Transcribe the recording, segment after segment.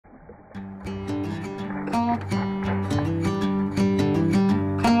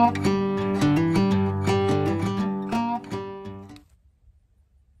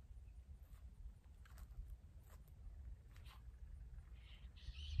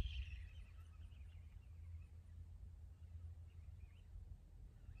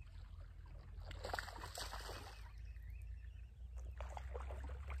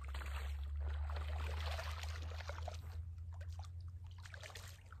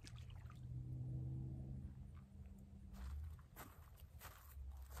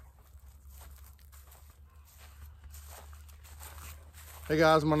Hey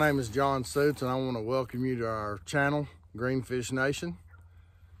guys, my name is John Suits and I want to welcome you to our channel, Greenfish Nation.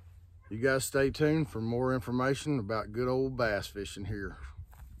 You guys stay tuned for more information about good old bass fishing here.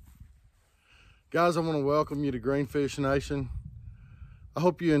 Guys, I want to welcome you to Greenfish Nation. I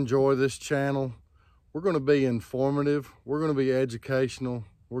hope you enjoy this channel. We're going to be informative, we're going to be educational,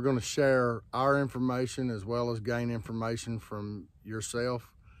 we're going to share our information as well as gain information from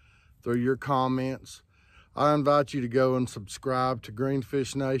yourself through your comments. I invite you to go and subscribe to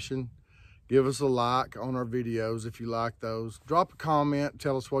Greenfish Nation. Give us a like on our videos if you like those. Drop a comment,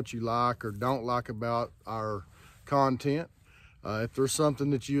 tell us what you like or don't like about our content. If there's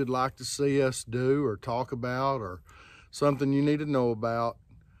something that you would like to see us do or talk about, or something you need to know about,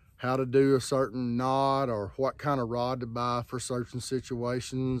 how to do a certain knot or what kind of rod to buy for certain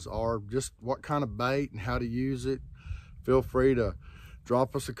situations, or just what kind of bait and how to use it, feel free to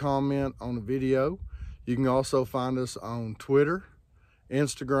drop us a comment on the video. You can also find us on Twitter,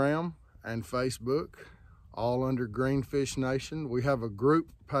 Instagram, and Facebook, all under Greenfish Nation. We have a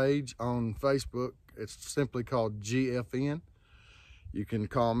group page on Facebook. It's simply called GFN. You can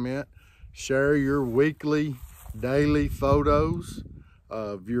comment, share your weekly, daily photos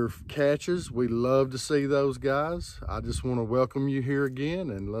of your catches. We love to see those, guys. I just want to welcome you here again,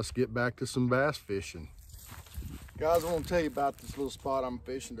 and let's get back to some bass fishing. Guys, I want to tell you about this little spot I'm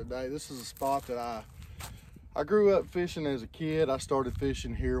fishing today. This is a spot that I grew up fishing as a kid. I started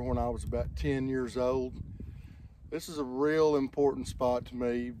fishing here when I was about 10 years old. This is a real important spot to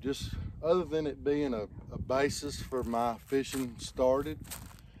me, just other than it being a basis for my fishing started.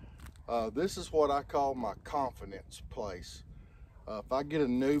 This is what I call my confidence place. If I get a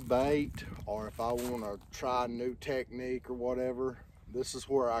new bait or if I want to try a new technique or whatever, this is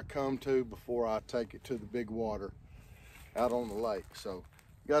where I come to before I take it to the big water out on the lake. So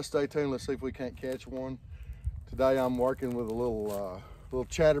you guys stay tuned. Let's see if we can't catch one. Today I'm working with a little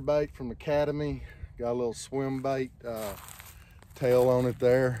chatterbait from Academy. Got a little swim bait tail on it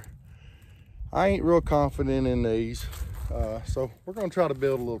there. I ain't real confident in these, so we're gonna try to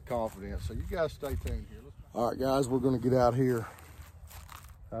build a little confidence. So you guys stay tuned here. All right, guys, we're gonna get out here.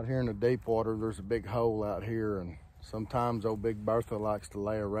 Out here in the deep water, there's a big hole out here, and sometimes old Big Bertha likes to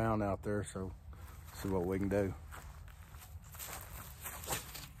lay around out there, so let's see what we can do.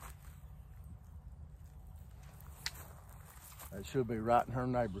 That should be right in her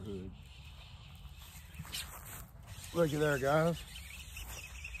neighborhood. Looky there, guys.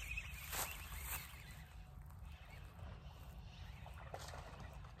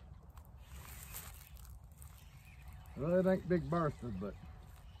 Well, it ain't Big Bertha, but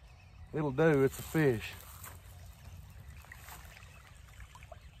it'll do. It's a fish.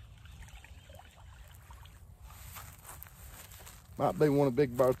 Might be one of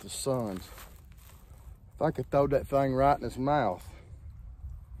Big Bertha's sons. If I could throw that thing right in his mouth.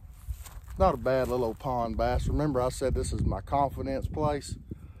 Not a bad little old pond bass. Remember I said this is my confidence place.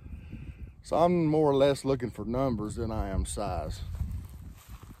 So I'm more or less looking for numbers than I am size.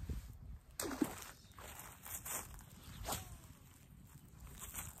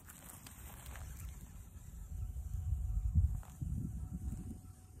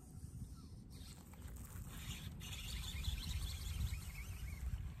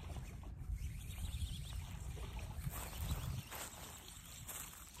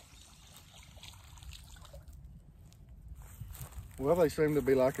 Well, they seem to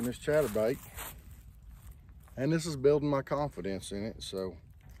be liking this chatterbait, and this is building my confidence in it, so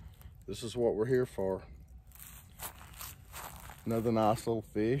this is what we're here for. Another nice little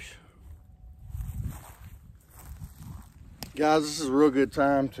fish. Guys, this is a real good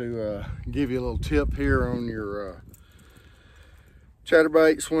time to give you a little tip here on your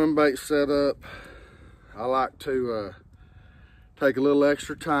chatterbait, swim bait setup. I like to take a little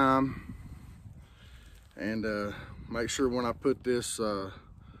extra time and make sure when I put this on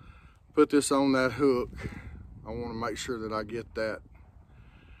that hook, I want to make sure that I get that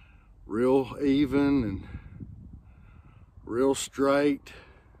real even and real straight.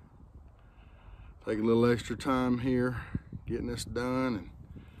 Take a little extra time here getting this done and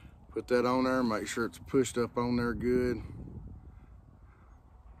put that on there. Make sure it's pushed up on there good.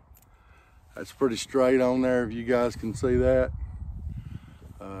 That's pretty straight on there, if you guys can see that.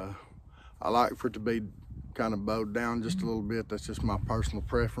 I like for it to be kind of bowed down just a little bit. That's just my personal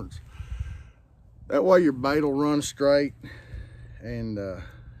preference. That way your bait will run straight and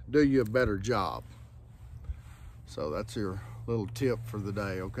do you a better job. So that's your little tip for the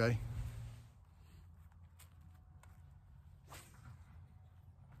day, okay?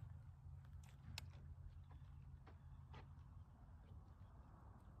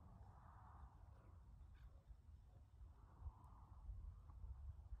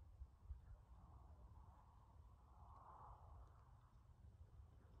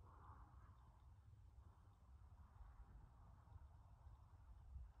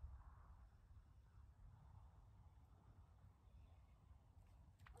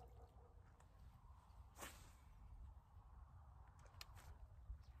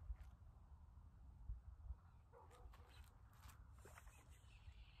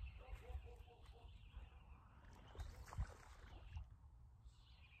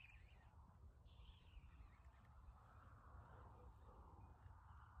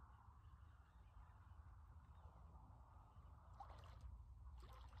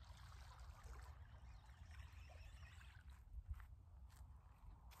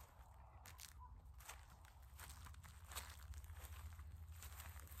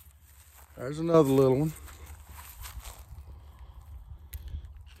 There's another little one.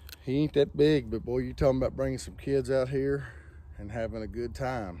 He ain't that big, but boy, you talking about bringing some kids out here and having a good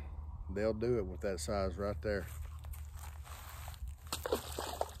time. They'll do it with that size right there.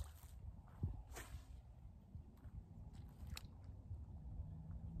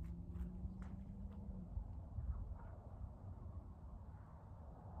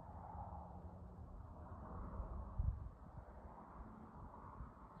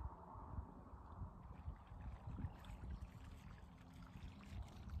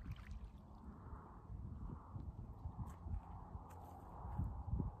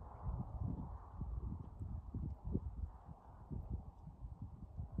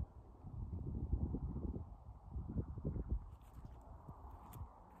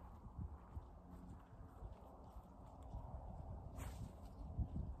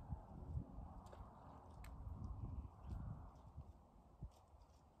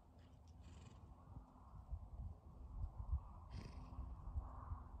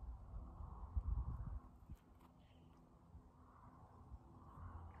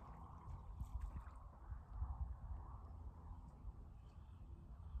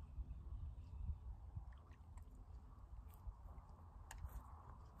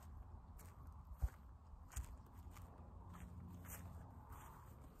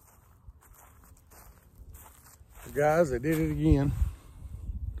 Guys, they did it again.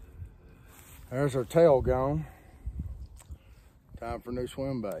 There's our tail gone. Time for new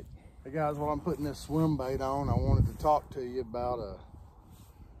swim bait. Hey guys, while I'm putting this swim bait on, I wanted to talk to you about a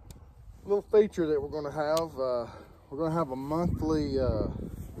little feature that we're going to have. We're going to have a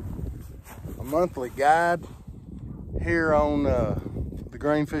monthly guide here on the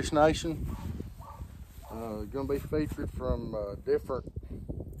Grainfish Nation. Going to be featured from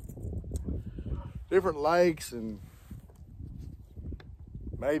different lakes and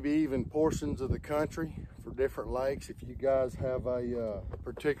maybe even portions of the country for different lakes. If you guys have a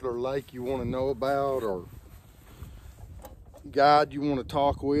particular lake you want to know about or guide you want to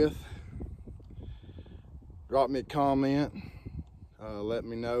talk with, drop me a comment. Let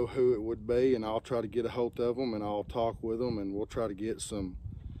me know who it would be, and I'll try to get a hold of them and I'll talk with them, and we'll try to get some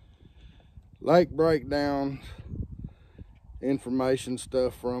lake breakdown information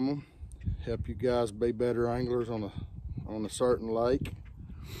stuff from them. Help you guys be better anglers on a certain lake.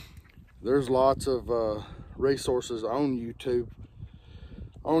 There's lots of resources on YouTube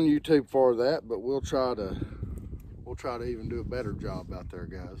for that, but we'll try to even do a better job out there,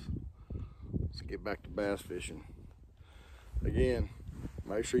 guys. Let's get back to bass fishing. Again,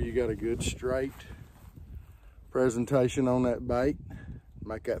 make sure you got a good straight presentation on that bait.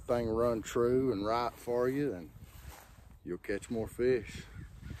 Make that thing run true and right for you, and you'll catch more fish.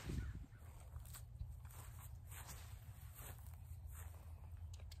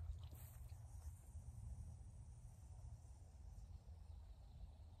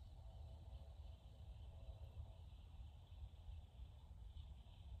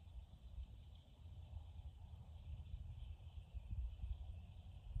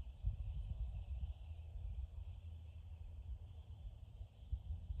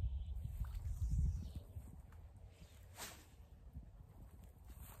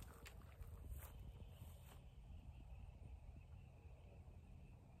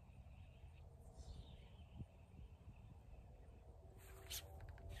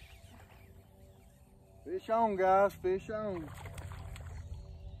 Fish on, guys, fish on.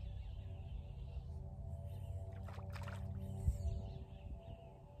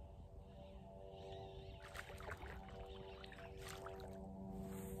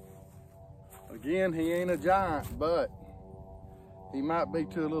 Again, he ain't a giant, but he might be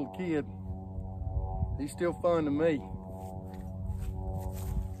to a little kid. He's still fun to me.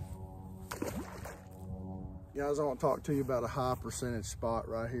 Guys, I want to talk to you about a high percentage spot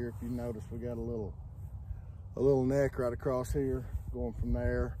right here. If you notice, we got a little neck right across here, going from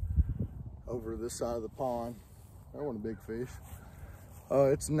there over to this side of the pond. That wasn't a big fish.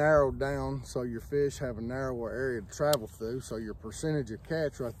 It's narrowed down, so your fish have a narrower area to travel through, so your percentage of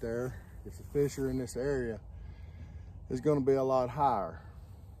catch right there, if the fish are in this area, is going to be a lot higher.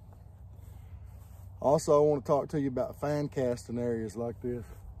 Also, I want to talk to you about fan casting areas like this.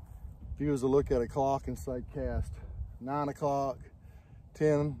 If you was to look at a clock and say cast 9 o'clock,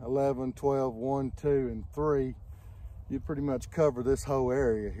 10, 11, 12, 1, 2, and 3, you pretty much cover this whole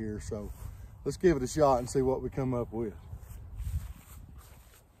area here. So let's give it a shot and see what we come up with.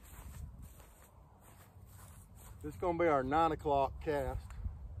 This is going to be our 9 o'clock cast.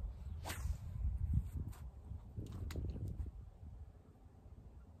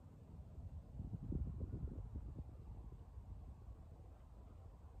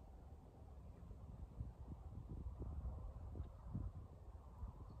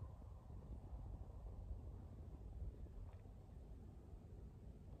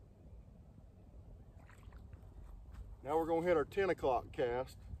 Now we're gonna hit our 10 o'clock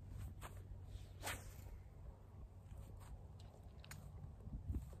cast.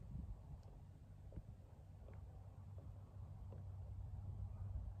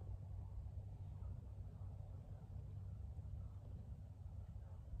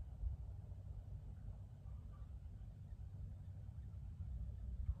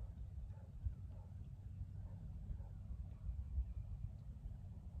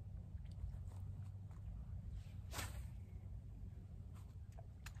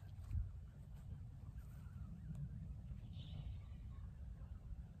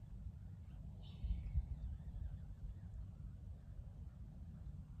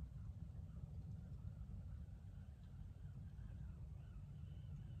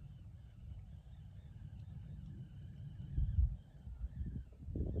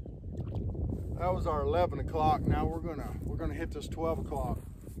 That was our 11 o'clock. Now we're gonna hit this 12 o'clock.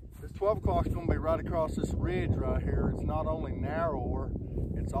 This 12 o'clock is gonna be right across this ridge right here. It's not only narrower,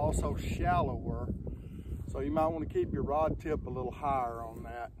 it's also shallower. So you might want to keep your rod tip a little higher on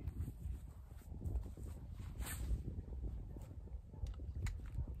that.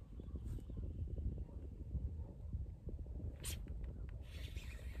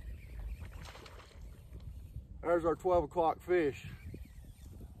 There's our 12 o'clock fish.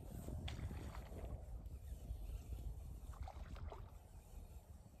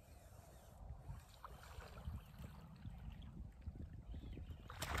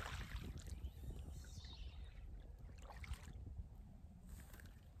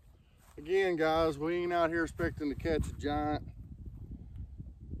 Again, guys, we ain't out here expecting to catch a giant.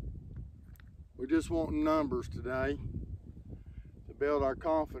 We're just wanting numbers today to build our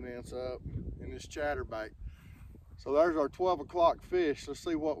confidence up in this chatterbait. So there's our 12 o'clock fish. Let's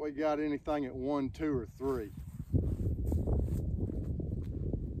see what we got, anything at 1, 2, or 3.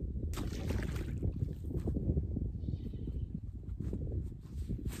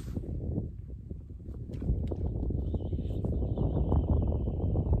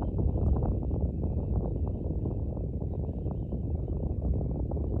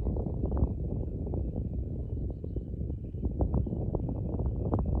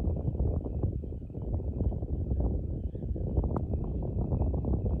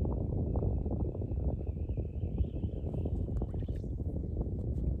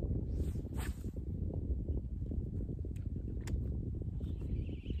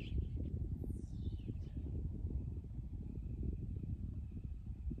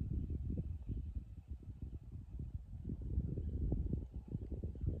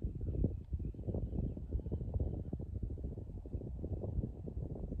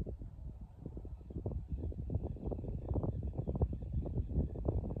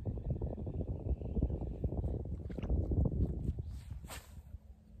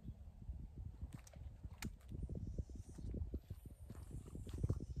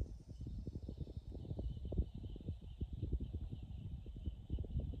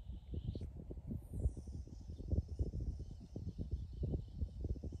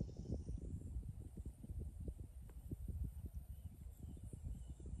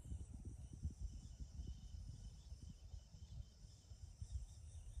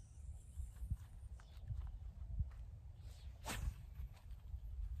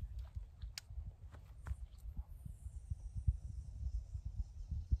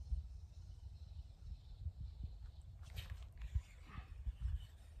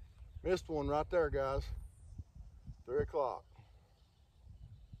 Missed one right there, guys. 3 o'clock.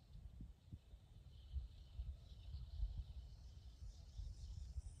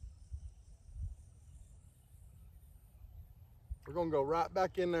 We're gonna go right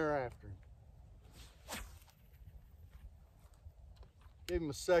back in there after him. Give him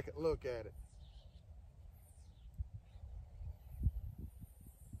a second look at it.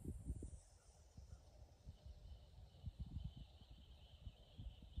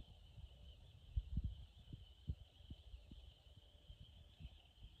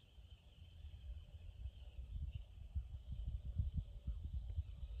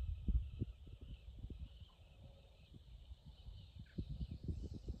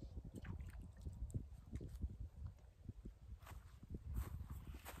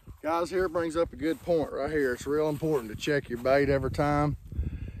 Guys, here brings up a good point right here. It's real important to check your bait every time.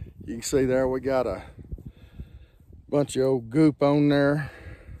 You can see there we got a bunch of old goop on there,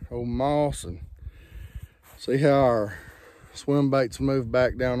 old moss, and see how our swim baits move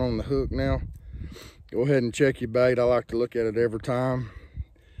back down on the hook now. Go ahead and check your bait. I like to look at it every time.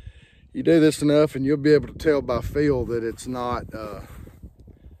 You do this enough and you'll be able to tell by feel that it's not, that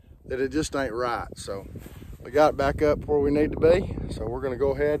it just ain't right. So we got it back up where we need to be. So we're gonna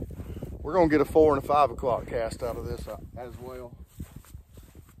go ahead, We're gonna get a 4 and a 5 o'clock cast out of this as well.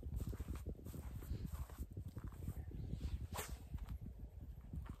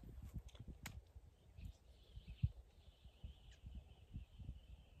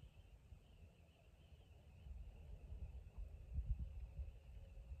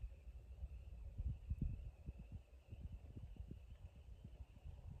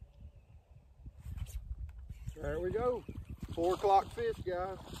 There we go. 4 o'clock fish,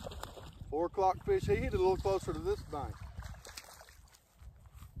 guys. 4 o'clock fish. He hit a little closer to this bank.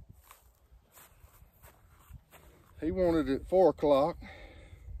 He wanted it at 4 o'clock.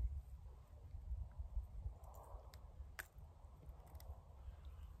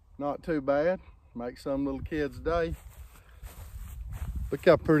 Not too bad. Make some little kid's day. Look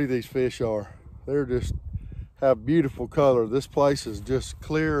how pretty these fish are. They're just have beautiful color. This place is just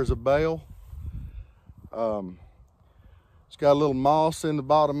clear as a bell. It's got a little moss in the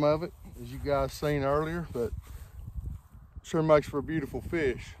bottom of it, as you guys seen earlier, but sure makes for a beautiful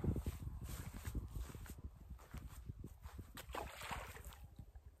fish.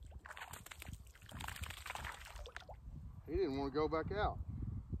 He didn't want to go back out.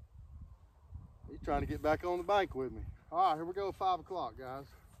 He's trying to get back on the bank with me. All right, here we go, 5 o'clock, guys.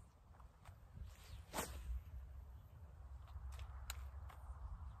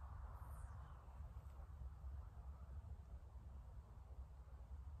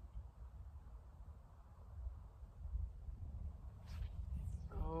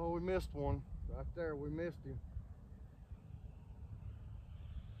 Oh, we missed one. Right there, we missed him.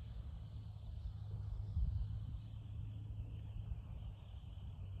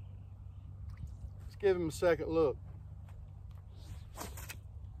 Let's give him a second look.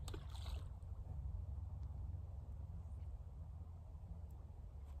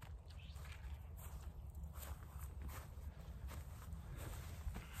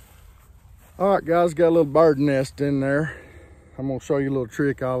 All right, guys, got a little bird nest in there. I'm gonna show you a little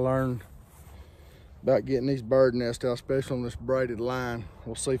trick I learned about getting these bird nests out, especially on this braided line.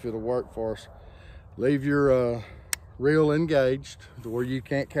 We'll see if it'll work for us. Leave your reel engaged to where you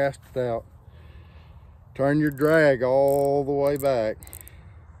can't cast it out. Turn your drag all the way back.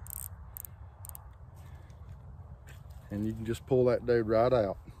 And you can just pull that dude right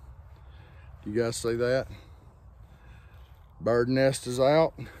out. You guys see that? Bird nest is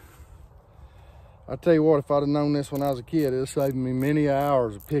out. I tell you what, if I'd have known this when I was a kid, it'd saved me many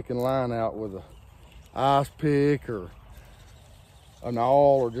hours of picking line out with a ice pick or an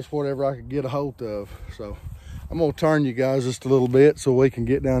awl or just whatever I could get a hold of. So I'm gonna turn you guys just a little bit so we can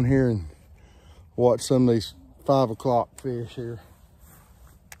get down here and watch some of these 5 o'clock fish here.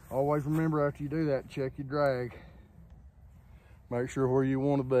 Always remember after you do that, check your drag. Make sure where you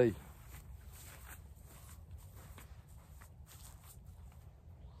want to be.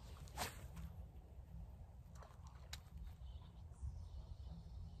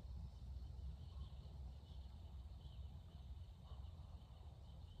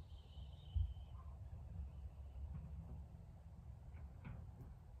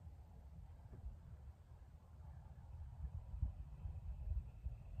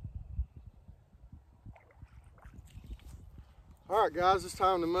 All right, guys, it's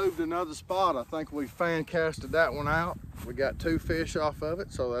time to move to another spot. I think we fan casted that one out. We got 2 fish off of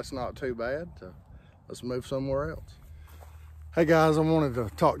it, so that's not too bad. Let's move somewhere else. Hey guys, I wanted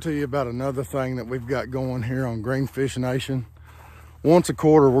to talk to you about another thing that we've got going here on Greenfish Nation. Once a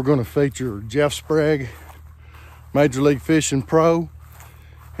quarter, we're gonna feature Jeff Sprague, Major League Fishing Pro,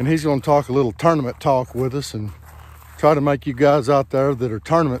 and he's gonna talk a little tournament talk with us and try to make you guys out there that are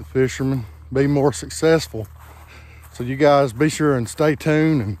tournament fishermen be more successful. So you guys be sure and stay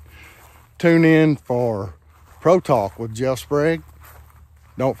tuned and tune in for Pro Talk with Jeff Sprague.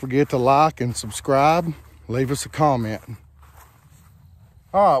 Don't forget to like and subscribe. Leave us a comment.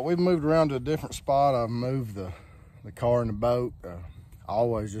 All right, we've moved around to a different spot. I've moved the car and the boat. I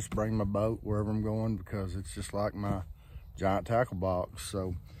always just bring my boat wherever I'm going because it's just like my giant tackle box.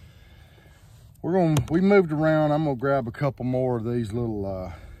 So we moved around. I'm gonna grab a couple more of these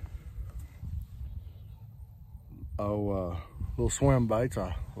little little swim baits.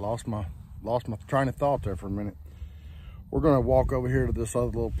 I lost my train of thought there for a minute. We're gonna walk over here to this other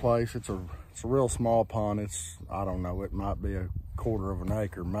little place. It's a real small pond. I don't know, it might be a quarter of an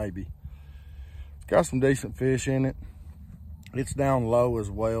acre, maybe. It's got some decent fish in it. It's down low as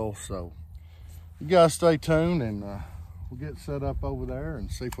well, so you guys stay tuned and we'll get set up over there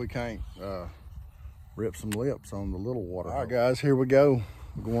and see if we can't rip some lips on the little water hole. All right, guys, here we go.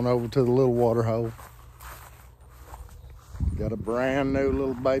 We're going over to the little water hole. Got a brand new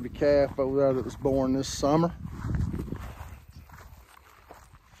little baby calf over there that was born this summer.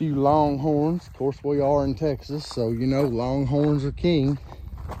 few longhorns. Of course, we are in Texas, so you know longhorns are king.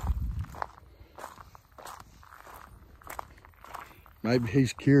 Maybe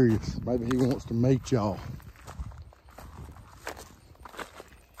he's curious. Maybe he wants to meet y'all.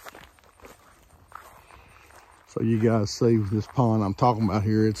 So you guys see this pond I'm talking about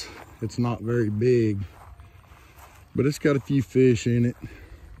here, it's not very big, but it's got a few fish in it.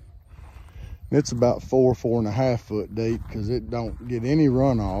 It's about 4.5 foot deep because it don't get any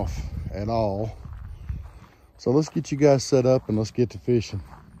runoff at all. So let's get you guys set up and let's get to fishing.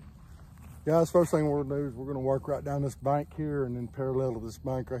 Guys, first thing we're gonna do is we're gonna work right down this bank here, and then parallel to this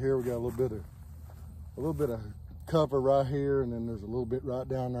bank right here, we got a little bit of cover right here, and then there's a little bit right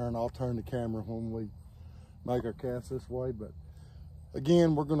down there, and I'll turn the camera when we make our cast this way. But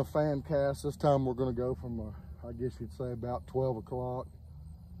again, we're gonna fan cast. This time we're gonna go from I guess you'd say about 12 o'clock,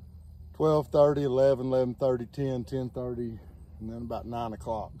 12:30, 11, 11:30, 10, 10:30, and then about 9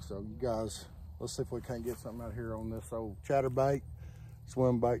 o'clock. So you guys, let's see if we can't get something out here on this old chatterbait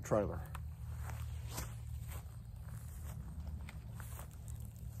swim bait trailer.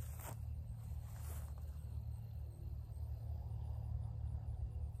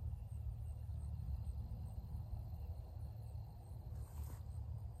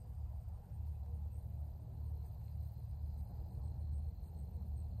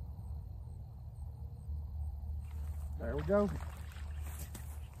 There we go.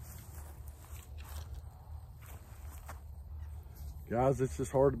 Guys, it's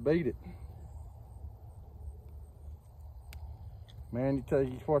just hard to beat it. Man, you tell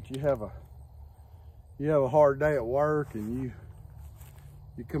you what, you have a hard day at work, and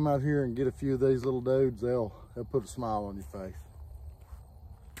you come out here and get a few of these little dudes, they'll put a smile on your face.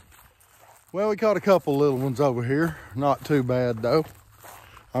 Well, we caught a couple little ones over here. Not too bad though.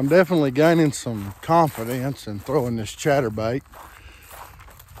 I'm definitely gaining some confidence in throwing this chatterbait.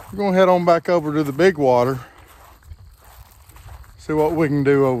 We're gonna head on back over to the big water, see what we can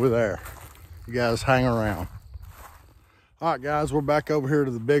do over there. You guys hang around. All right, guys, we're back over here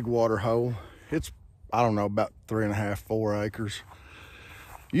to the big water hole. It's, I don't know, about 3.5, 4 acres.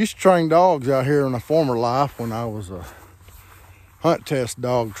 Used to train dogs out here in a former life when I was a hunt test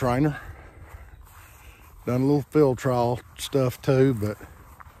dog trainer. Done a little field trial stuff too, but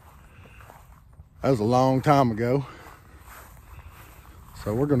that was a long time ago.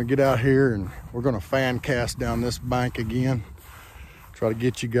 So we're gonna get out here and we're gonna fan cast down this bank again. Try to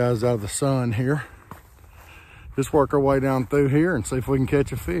get you guys out of the sun here. Just work our way down through here and see if we can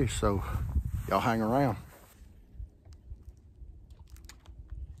catch a fish. So y'all hang around.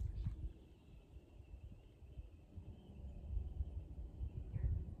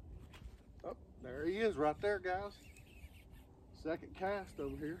 Oh, there he is right there, guys. Second cast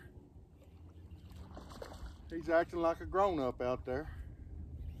over here. He's acting like a grown-up out there.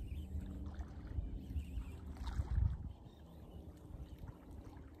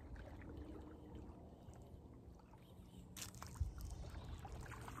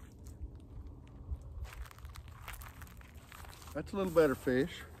 That's a little better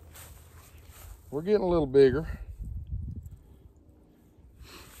fish. We're getting a little bigger.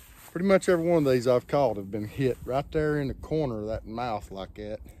 Pretty much every one of these I've caught have been hit right there in the corner of that mouth like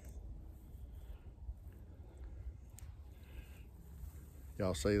that.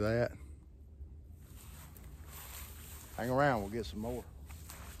 Y'all see that? Hang around, we'll get some more.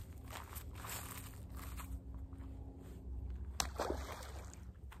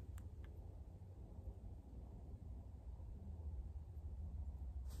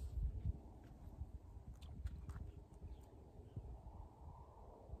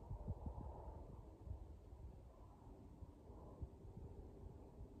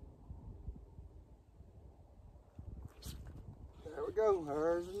 There we go,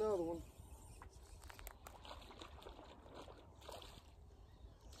 there's another one.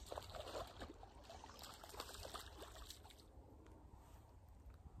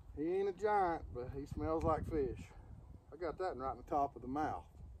 He ain't a giant, but he smells like fish. I got that right in the top of the mouth.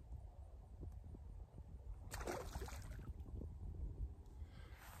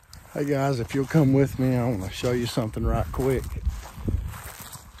 Hey guys, if you'll come with me, I want to show you something right quick.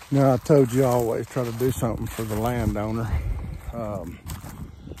 Now, I told you I always try to do something for the landowner.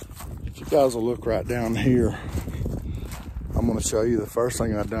 If you guys will look right down here, I'm going to show you the first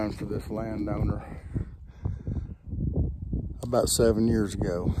thing I done for this landowner about 7 years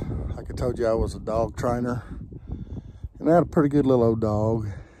ago. Like I told you, I was a dog trainer, and I had a pretty good little old dog,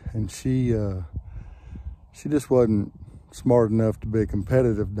 and she just wasn't smart enough to be a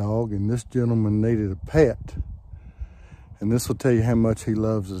competitive dog, and this gentleman needed a pet. And this will tell you how much he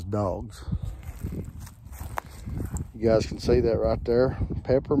loves his dogs. You guys can see that right there.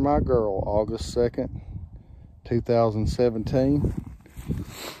 Pepper, my girl, August 2nd, 2017.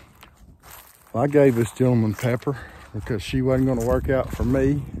 I gave this gentleman Pepper because she wasn't going to work out for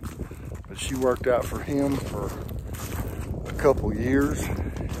me, but she worked out for him for a couple years,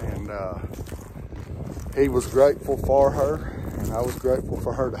 and he was grateful for her, and I was grateful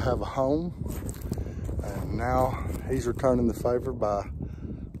for her to have a home. And now he's returning the favor by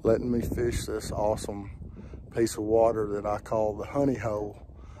letting me fish this awesome piece of water that I call the honey hole,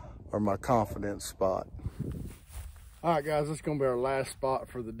 or my confidence spot. All right, guys, this is gonna be our last spot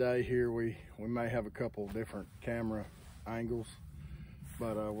for the day here. We may have a couple different camera angles,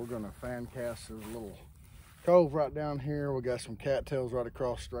 but we're gonna fan cast this little cove right down here. We got some cattails right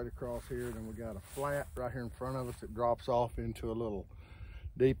across, straight across here. Then we got a flat right here in front of us that drops off into a little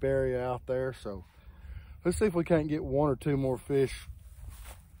deep area out there. So let's see if we can't get one or two more fish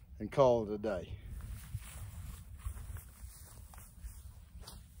and call it a day.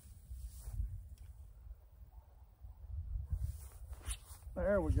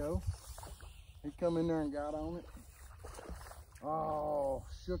 There we go. He come in there and got on it. Oh,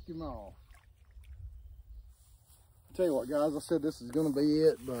 shook him off. Tell you what, guys, I said this is gonna be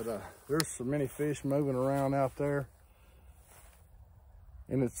it, but there's so many fish moving around out there,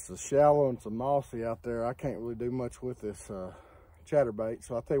 and it's so shallow and so mossy out there. I can't really do much with this chatterbait.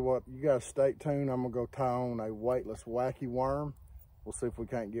 So I tell you what, you guys stay tuned. I'm gonna go tie on a weightless wacky worm. We'll see if we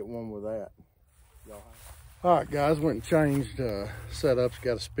can't get one with that. All right, guys, went and changed setups.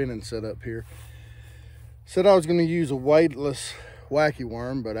 Got a spinning setup here. Said I was gonna use a weightless wacky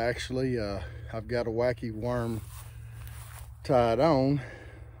worm, but actually I've got a wacky worm tied on,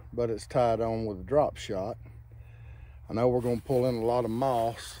 but it's tied on with a drop shot. I know we're gonna pull in a lot of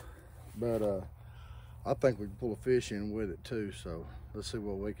moss, but I think we can pull a fish in with it too. So let's see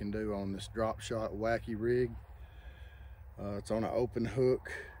what we can do on this drop shot wacky rig. It's on an open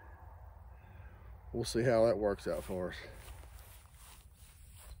hook. We'll see how that works out for us.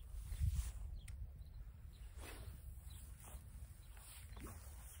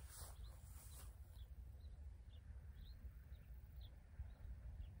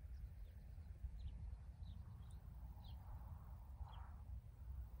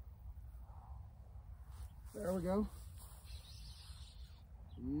 There we go.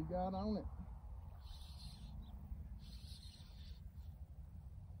 You got on it.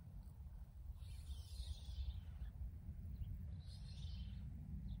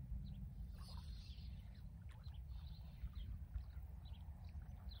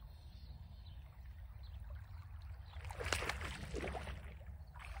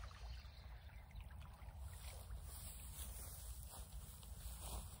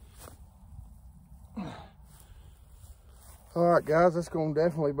 All right, guys, that's gonna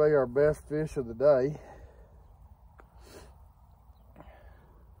definitely be our best fish of the day.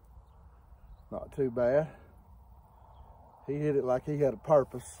 Not too bad. He hit it like he had a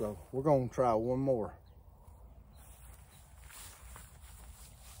purpose, so we're gonna try one more.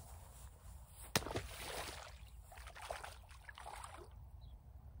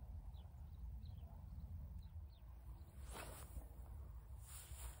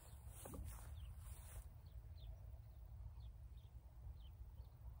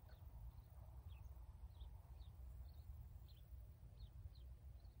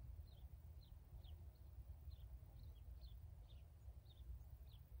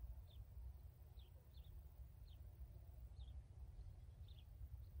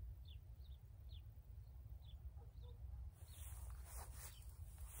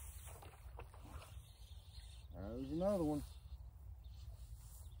 There's another one.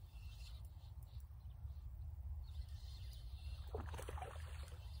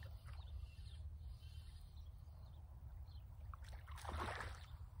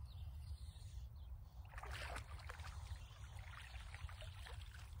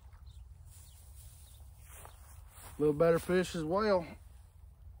 A little better fish as well.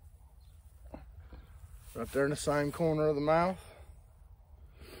 Right there in the same corner of the mouth.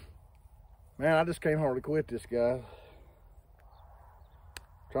 Man, I just can't hardly quit this, guy.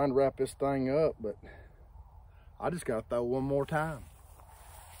 Trying to wrap this thing up, but I just gotta throw one more time.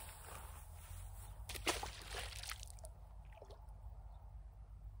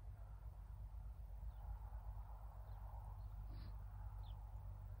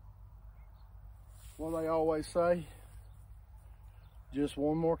 What they always say, just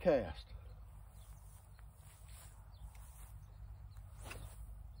one more cast.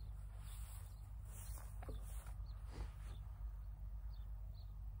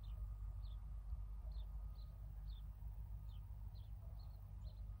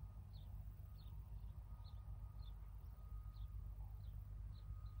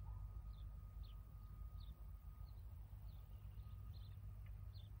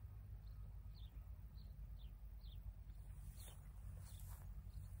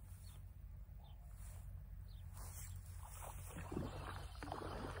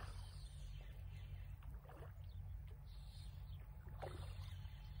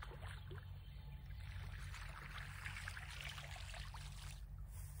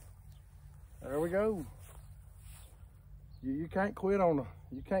 There we go. You can't quit on them.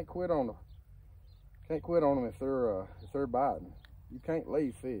 You can't quit on them. Can't quit on them if they're biting. You can't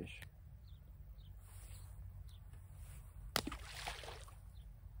leave fish.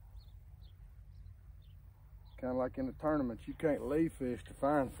 Kind of like in the tournaments, you can't leave fish to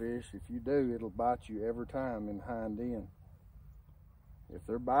find fish. If you do, it'll bite you every time in the hind end. If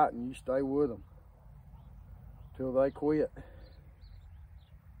they're biting, you stay with them till they quit.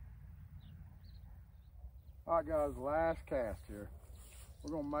 All right, guys, last cast here.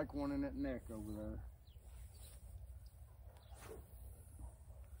 We're gonna make one in that neck over there.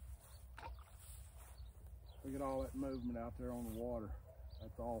 Look at all that movement out there on the water.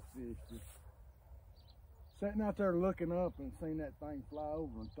 That's all fish. Just sitting out there looking up and seen that thing fly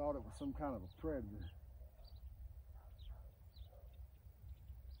over and thought it was some kind of a predator.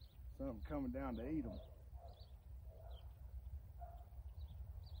 Something coming down to eat them.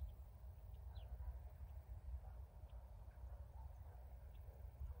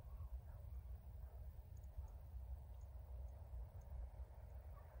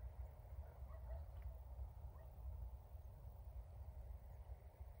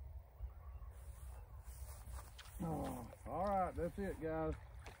 Oh, all right, that's it, guys.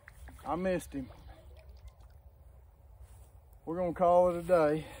 I missed him. We're gonna call it a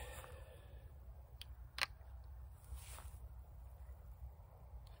day.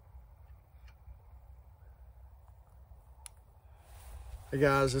 Hey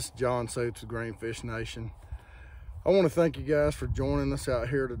guys, this is John Suits of Greenfish Nation. I want to thank you guys for joining us out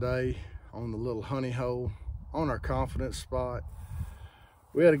here today on the little honey hole on our confidence spot.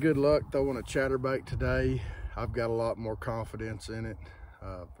 We had a good luck throwing a chatterbait today. I've got a lot more confidence in it.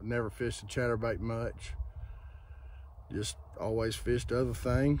 I've never fished a chatterbait much. Just always fished other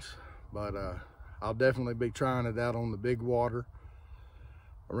things. But I'll definitely be trying it out on the big water,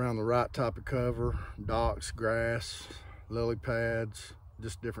 around the right type of cover, docks, grass, lily pads,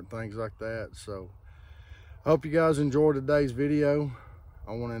 just different things like that. So I hope you guys enjoyed today's video.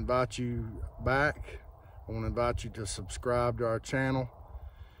 I want to invite you back. I want to invite you to subscribe to our channel.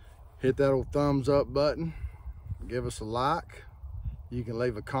 Hit that old thumbs up button. Give us a like. You can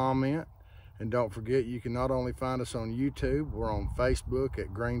leave a comment. And don't forget, you can not only find us on YouTube, we're on Facebook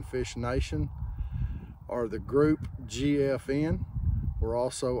at Greenfish Nation, or the group GFN. We're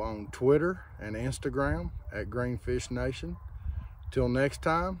also on Twitter and Instagram at Greenfish Nation. Till next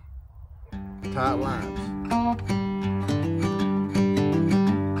time, tight lines.